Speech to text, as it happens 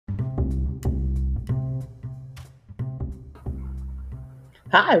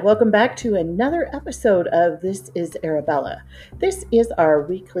Hi, welcome back to another episode of This is Arabella. This is our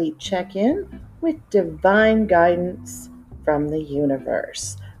weekly check in with divine guidance from the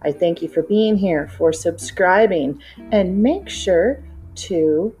universe. I thank you for being here, for subscribing, and make sure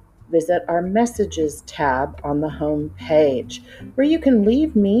to visit our messages tab on the home page where you can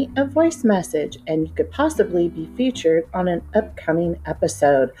leave me a voice message and you could possibly be featured on an upcoming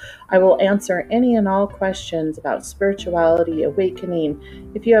episode. I will answer any and all questions about spirituality,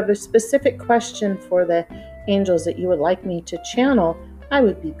 awakening. If you have a specific question for the angels that you would like me to channel, I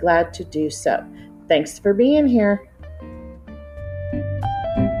would be glad to do so. Thanks for being here.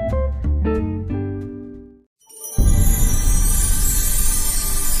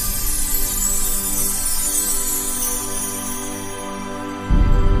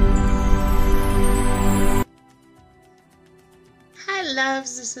 Hi,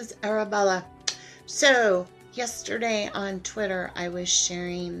 loves. This is Arabella. So, yesterday on Twitter, I was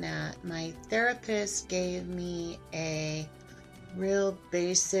sharing that my therapist gave me a real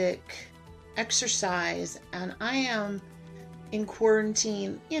basic exercise, and I am in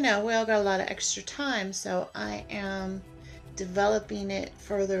quarantine. We all got a lot of extra time, so I am developing it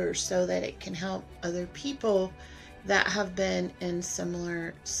further so that it can help other people that have been in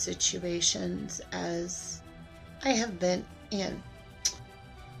similar situations as I have been in.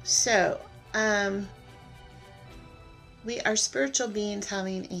 So, we are spiritual beings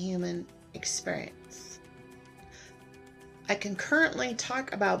having a human experience. I can currently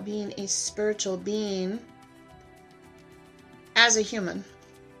talk about being a spiritual being as a human.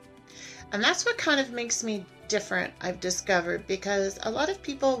 And that's what kind of makes me different, I've discovered, because a lot of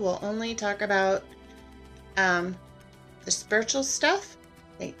people will only talk about the spiritual stuff.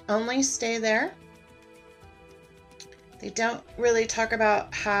 They only stay there. They don't really talk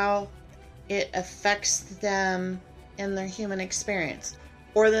about how it affects them in their human experience.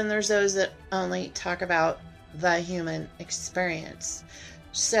 Or then there's those that only talk about the human experience.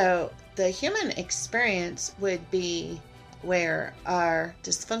 So the human experience would be where our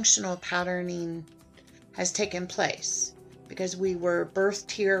dysfunctional patterning has taken place, because we were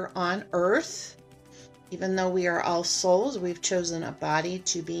birthed here on earth. Even though we are all souls, we've chosen a body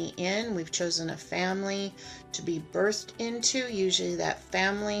to be in. We've chosen a family to be birthed into. Usually that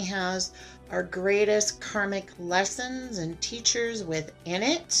family has our greatest karmic lessons and teachers within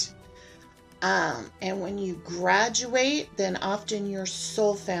it. And when you graduate, then often your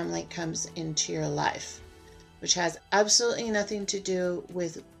soul family comes into your life, which has absolutely nothing to do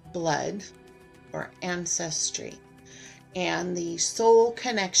with blood or ancestry. And the soul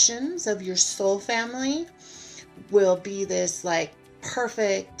connections of your soul family will be this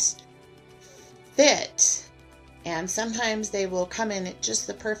perfect fit. And sometimes they will come in at just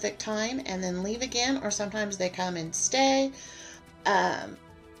the perfect time and then leave again, or sometimes they come and stay.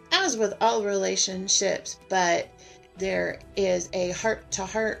 As with all relationships, but there is a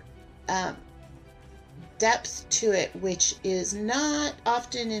heart-to-heart depth to it, which is not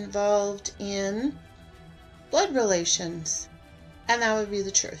often involved in blood relations. And that would be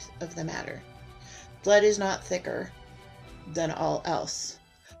the truth of the matter. Blood is not thicker than all else.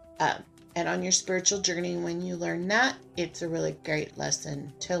 And on your spiritual journey, when you learn that, it's a really great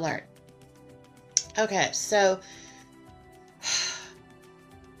lesson to learn. Okay, so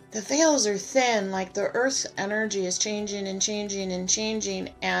the veils are thin, like the Earth's energy is changing and changing and changing,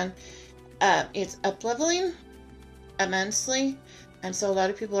 and it's up-leveling immensely. And so a lot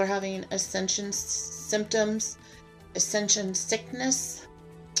of people are having ascension symptoms, ascension sickness.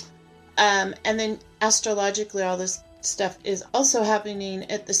 And then astrologically, all this stuff is also happening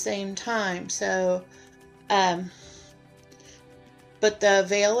at the same time. So, but the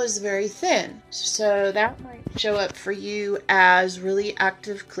veil is very thin. So that might show up for you as really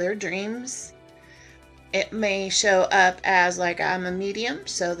active, clear dreams. It may show up as I'm a medium,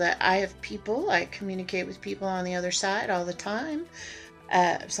 so that I have people, I communicate with people on the other side all the time.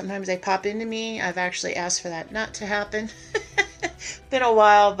 Sometimes they pop into me. I've actually asked for that not to happen. Been a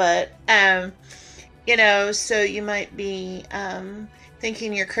while, but, so you might be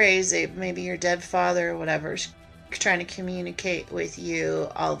thinking you're crazy. Maybe your dead father or whatever's trying to communicate with you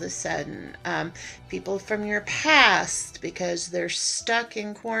all of a sudden. People from your past, because they're stuck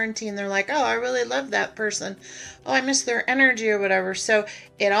in quarantine. They're like, oh, I really love that person. Oh, I miss their energy or whatever. So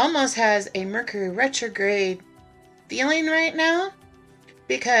it almost has a Mercury retrograde feeling right now,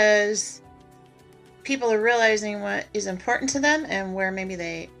 because people are realizing what is important to them and where maybe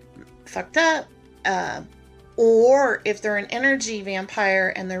they fucked up. Or if they're an energy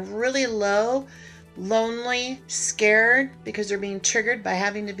vampire and they're really low lonely, scared because they're being triggered by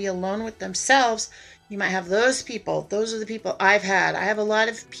having to be alone with themselves, you might have those people. Those are the people I've had. I have a lot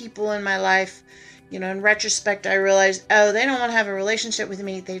of people in my life, in retrospect, I realized, oh, they don't want to have a relationship with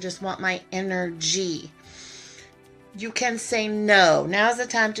me. They just want my energy. You can say no. Now's the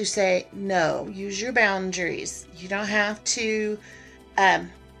time to say no. Use your boundaries. You don't have to,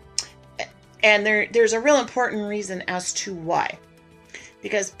 and there's a real important reason as to why.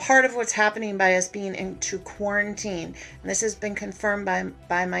 Because part of what's happening by us being into quarantine, and this has been confirmed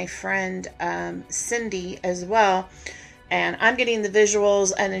by my friend Cindy as well, and I'm getting the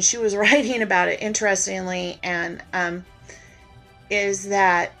visuals, and then she was writing about it, interestingly, and is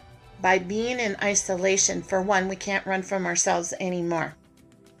that by being in isolation, for one, we can't run from ourselves anymore.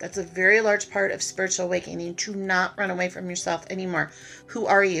 That's a very large part of spiritual awakening, to not run away from yourself anymore. Who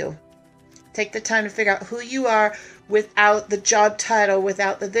are you? Take the time to figure out who you are without the job title,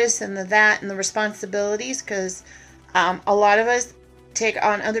 without the this and the that and the responsibilities, because a lot of us take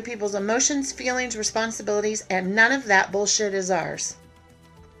on other people's emotions, feelings, responsibilities, and none of that bullshit is ours.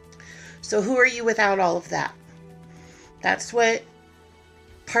 So who are you without all of that? That's what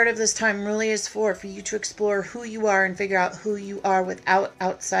part of this time really is for you to explore who you are and figure out who you are without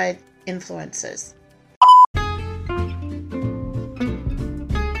outside influences.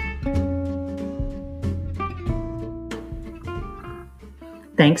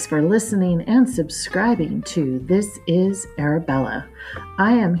 Thanks for listening and subscribing to This is Arabella.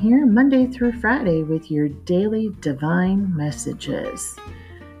 I am here Monday through Friday with your daily divine messages.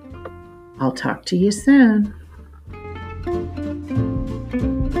 I'll talk to you soon.